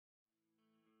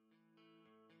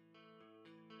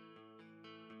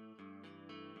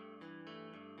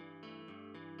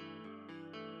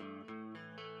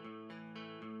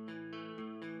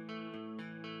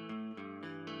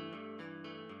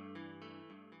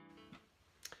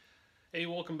Hey,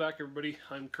 welcome back everybody.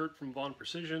 I'm Kurt from Vaughn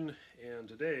Precision, and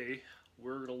today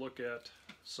we're going to look at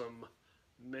some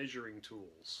measuring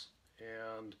tools.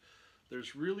 And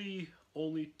there's really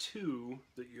only two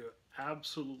that you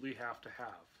absolutely have to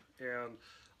have. And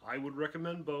I would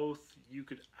recommend both. You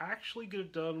could actually get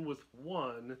it done with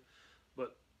one,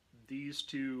 but these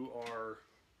two are,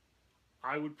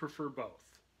 I would prefer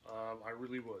both. I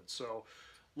really would. So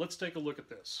let's take a look at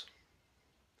this.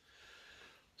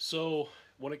 So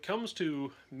when it comes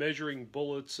to measuring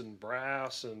bullets and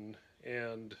brass and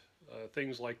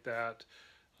things like that,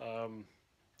 um,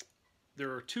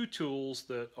 there are two tools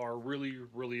that are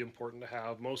really important to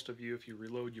have. Most of you, if you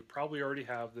reload, you probably already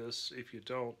have this. If you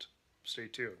don't, stay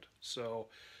tuned. So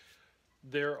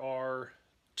there are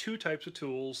two types of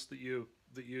tools that you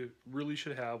really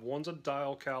should have. One's a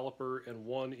dial caliper and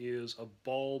one is a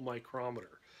ball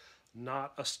micrometer,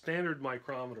 not a standard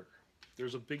micrometer.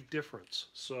 There's a big difference.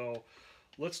 So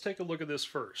let's take a look at this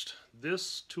first.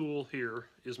 This tool here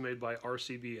is made by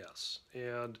RCBS,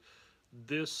 and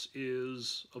this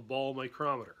is a ball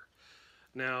micrometer.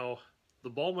 Now, the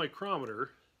ball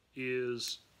micrometer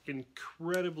is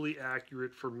incredibly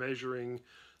accurate for measuring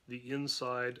the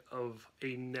inside of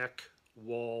a neck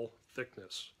wall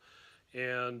thickness.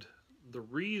 And the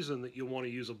reason that you want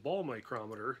to use a ball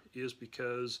micrometer is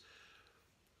because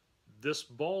this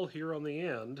ball here on the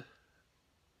end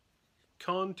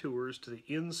contours to the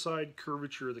inside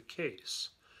curvature of the case,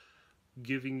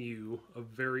 giving you a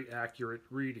very accurate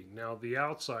reading. Now the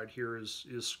outside here is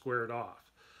squared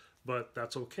off, but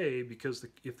that's okay because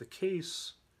if the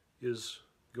case is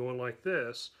going like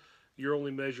this, you're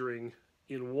only measuring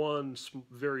in one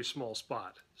very small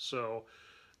spot. So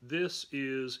this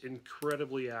is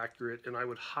incredibly accurate, and I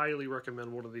would highly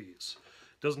recommend one of these.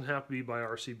 Doesn't have to be by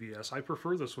RCBS. I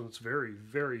prefer this one. It's very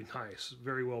nice,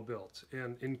 very well built,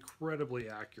 and incredibly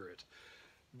accurate.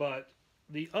 But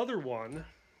the other one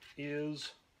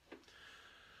is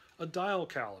a dial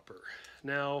caliper.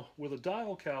 Now, with a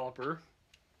dial caliper,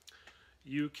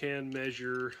 you can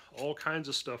measure all kinds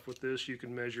of stuff with this. You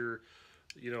can measure,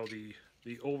 the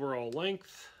overall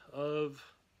length of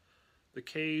the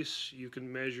case. You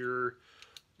can measure,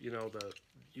 you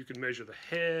can measure the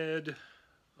head.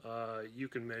 You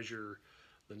can measure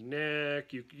the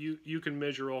neck, you can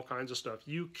measure all kinds of stuff.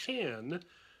 You can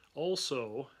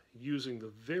also, using the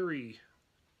very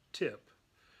tip,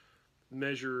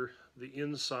 measure the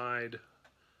inside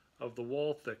of the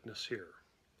wall thickness here,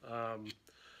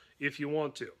 if you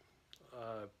want to.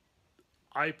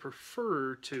 I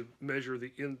prefer to measure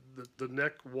the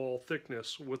neck wall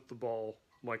thickness with the ball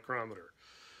micrometer,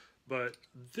 but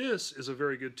this is a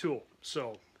very good tool.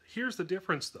 So here's the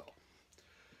difference though.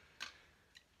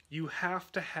 You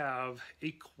have to have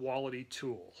a quality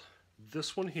tool.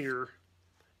 This one here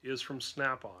is from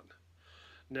SnapOn.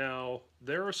 Now,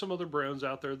 there are some other brands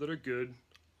out there that are good.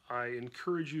 I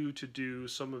encourage you to do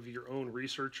some of your own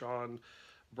research on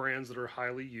brands that are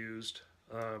highly used,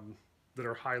 that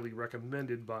are highly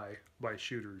recommended by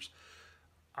shooters.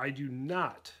 I do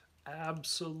not,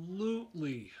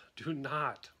 absolutely do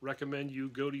not recommend you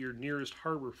go to your nearest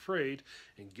Harbor Freight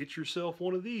and get yourself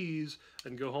one of these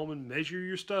and go home and measure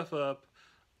your stuff up.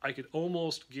 I could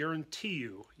almost guarantee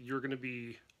you you're going to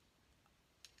be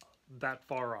that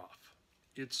far off.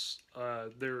 It's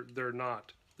they're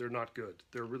not good.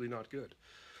 They're really not good.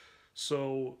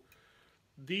 So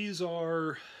these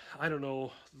are, I don't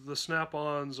know, the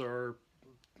Snap-ons are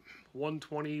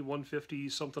 120, 150,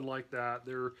 something like that.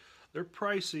 They're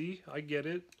pricey, I get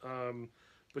it,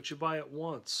 but you buy it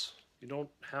once. You don't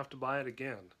have to buy it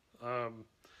again.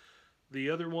 The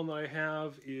other one I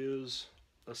have is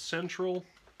a Central.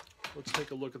 Let's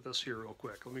take a look at this here real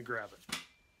quick. Let me grab it.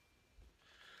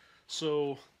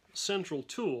 So Central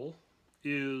tool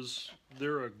is,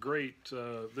 they're a great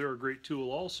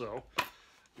tool also.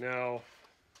 Now,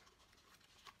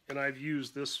 and I've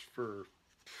used this for,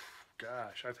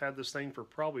 gosh, I've had this thing for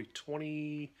probably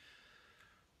 25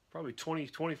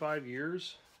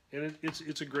 years, and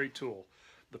it's a great tool.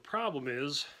 The problem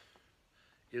is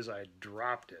I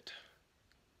dropped it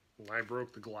and I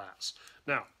broke the glass.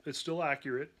 Now, it's still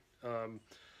accurate,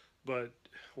 but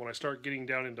when I start getting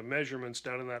down into measurements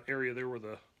down in that area there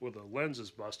where the lens is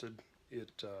busted,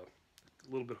 it's a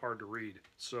little bit hard to read.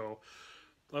 So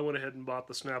I went ahead and bought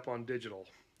the Snap-on Digital.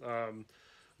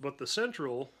 But the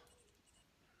Central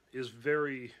is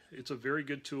it's a very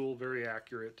good tool, very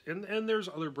accurate, and there's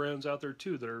other brands out there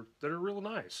too that are real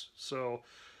nice. So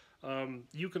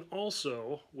you can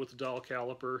also, with the dial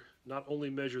caliper, not only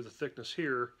measure the thickness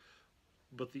here,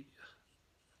 but the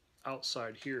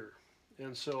outside here.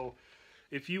 And so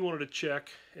if you wanted to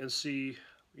check and see,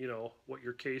 what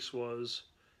your case was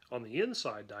On the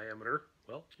inside diameter,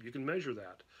 well, you can measure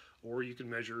that, or you can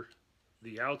measure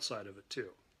the outside of it too.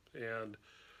 And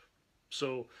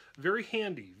so very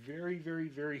handy, very, very,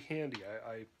 very handy.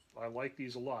 I like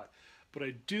these a lot. But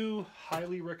I do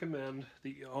highly recommend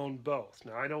that you own both.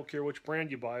 Now, I don't care which brand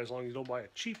you buy as long as you don't buy a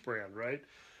cheap brand, right?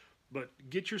 But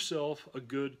get yourself a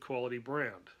good quality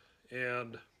brand.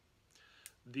 And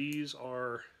these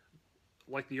are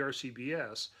like the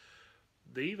RCBS.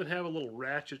 They even have a little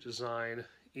ratchet design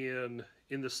in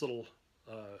this little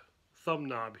thumb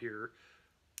knob here.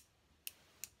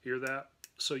 Hear that?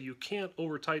 So you can't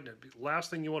over tighten it.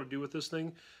 Last thing you want to do with this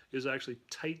thing is actually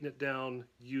tighten it down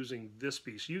using this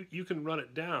piece. You can run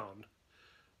it down,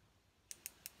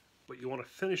 but you want to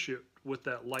finish it with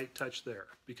that light touch there,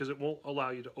 because it won't allow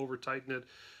you to over tighten it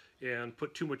and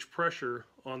put too much pressure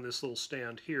on this little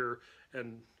stand here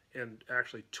and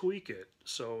actually tweak it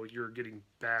so you're getting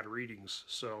bad readings.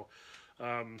 So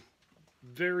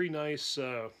very nice.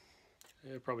 I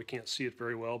probably can't see it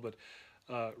very well, but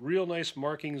real nice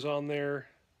markings on there.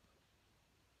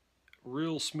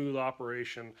 Real smooth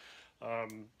operation.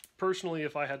 Personally,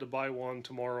 if I had to buy one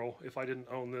tomorrow, if I didn't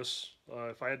own this,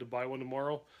 if I had to buy one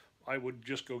tomorrow, I would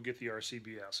just go get the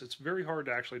RCBS. It's very hard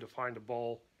actually to find a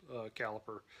ball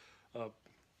caliper.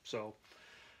 So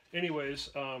anyways,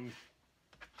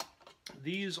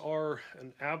 these are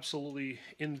an absolutely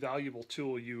invaluable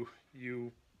tool. You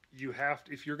have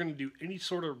to, if you're going to do any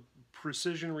sort of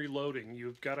precision reloading,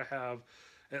 you've got to have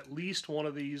at least one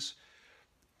of these.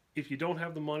 If you don't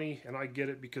have the money, and I get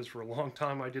it because for a long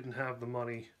time I didn't have the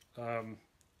money, at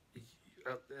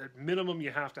minimum you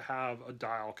have to have a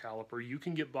dial caliper. You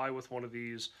can get by with one of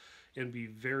these and be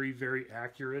very, very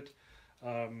accurate.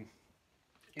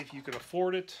 If you can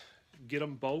afford it, get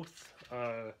them both.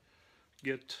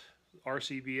 Get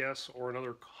RCBS or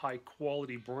another high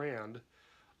quality brand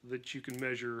that you can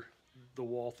measure the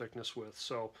wall thickness with.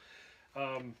 So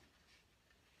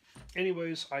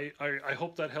anyways, I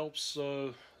hope that helps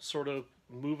sort of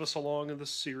move us along in this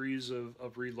series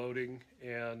of reloading,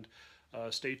 and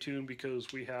stay tuned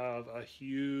because we have a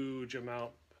huge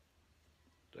amount.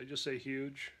 Did I just say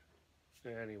huge?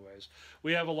 Anyways,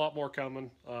 we have a lot more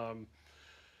coming.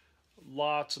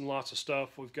 Lots and lots of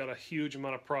stuff. We've got a huge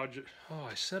amount of project. Oh,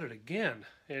 I said it again.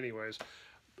 Anyways,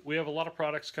 we have a lot of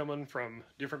products coming from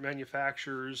different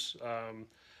manufacturers,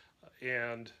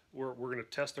 and we're going to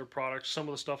test their products. Some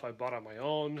of the stuff I bought on my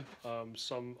own.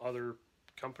 Some other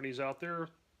companies out there,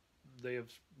 they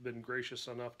have been gracious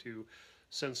enough to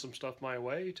send some stuff my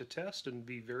way to test and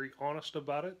be very honest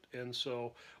about it. And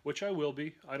so, which I will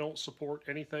be. I don't support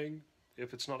anything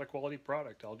if it's not a quality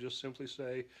product. I'll just simply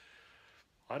say,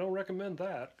 I don't recommend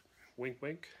that. Wink,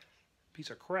 wink. Piece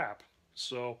of crap.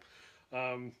 So,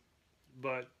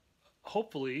 but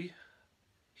hopefully,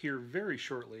 here very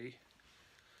shortly,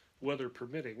 weather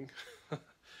permitting,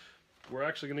 we're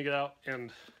actually going to get out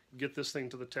and get this thing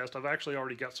to the test. I've actually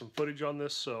already got some footage on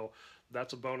this, so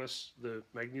that's a bonus. The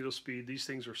magneto speed, these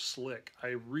things are slick.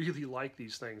 I really like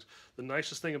these things. The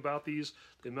nicest thing about these,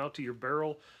 they mount to your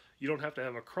barrel. You don't have to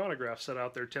have a chronograph set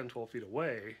out there 10, 12 feet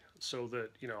away so that,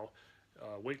 you know,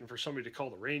 waiting for somebody to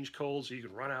call the range code so you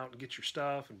can run out and get your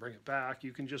stuff and bring it back.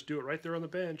 You can just do it right there on the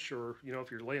bench, or, you know, if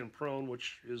you're laying prone,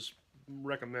 which is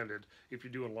recommended if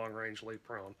you're doing long range, lay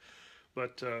prone.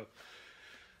 But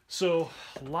so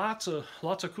lots of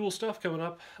cool stuff coming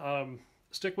up.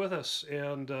 Stick with us,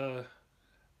 and I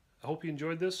hope you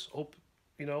enjoyed this. Hope,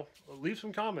 you know, leave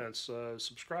some comments,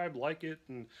 subscribe, like it,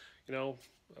 and, you know,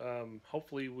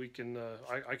 hopefully we can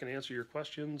I can answer your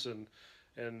questions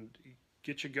and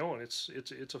get you going.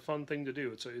 It's a fun thing to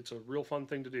do. It's a real fun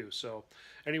thing to do. So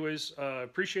anyways,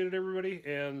 appreciate it, everybody,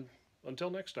 and until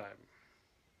next time.